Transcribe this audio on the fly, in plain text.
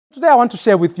Today I want to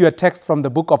share with you a text from the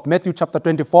book of Matthew chapter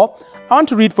 24. I want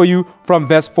to read for you from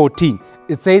verse 14.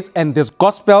 It says, "And this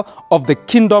gospel of the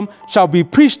kingdom shall be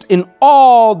preached in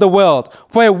all the world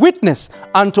for a witness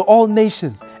unto all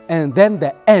nations, and then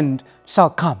the end shall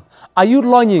come." Are you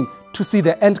longing to see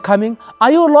the end coming?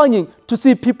 Are you longing to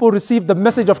see people receive the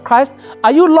message of Christ?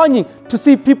 Are you longing to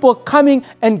see people coming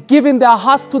and giving their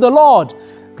hearts to the Lord?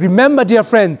 Remember, dear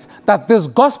friends, that this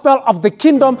gospel of the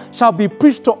kingdom shall be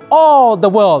preached to all the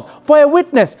world for a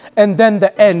witness, and then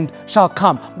the end shall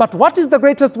come. But what is the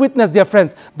greatest witness, dear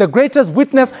friends? The greatest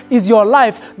witness is your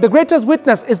life. The greatest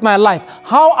witness is my life.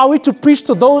 How are we to preach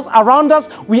to those around us?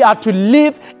 We are to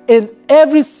live in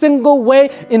every single way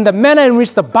in the manner in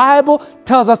which the Bible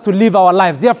tells us to live our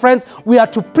lives. Dear friends, we are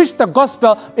to preach the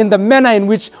gospel in the manner in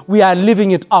which we are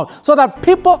living it out, so that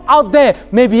people out there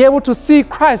may be able to see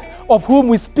Christ of whom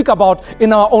we speak about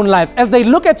in our own lives. As they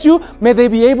look at you, may they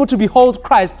be able to behold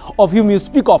Christ of whom you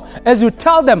speak of. As you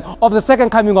tell them of the second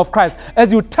coming of Christ,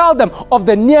 as you tell them of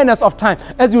the nearness of time,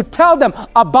 as you tell them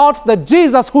about the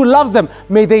Jesus who loves them,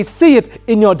 may they see it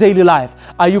in your daily life.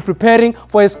 Are you preparing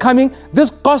for His coming? This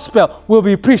gospel will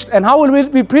be preached. And how will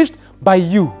it be preached? By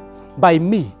you, by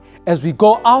me. As we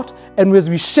go out and as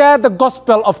we share the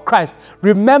gospel of Christ,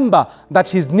 remember that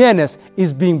His nearness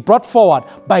is being brought forward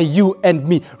by you and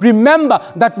me. Remember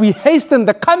that we hasten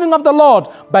the coming of the Lord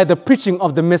by the preaching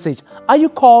of the message. Are you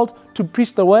called to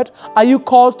preach the word? Are you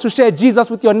called to share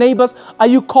Jesus with your neighbors? Are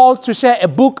you called to share a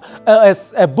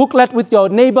booklet with your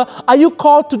neighbor? Are you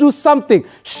called to do something?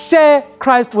 Share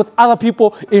Christ with other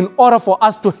people in order for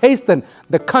us to hasten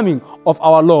the coming of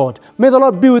our Lord. May the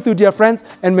Lord be with you, dear friends,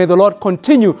 and may the Lord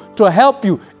continue to help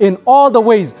you in all the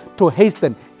ways to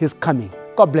hasten His coming.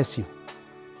 God bless you.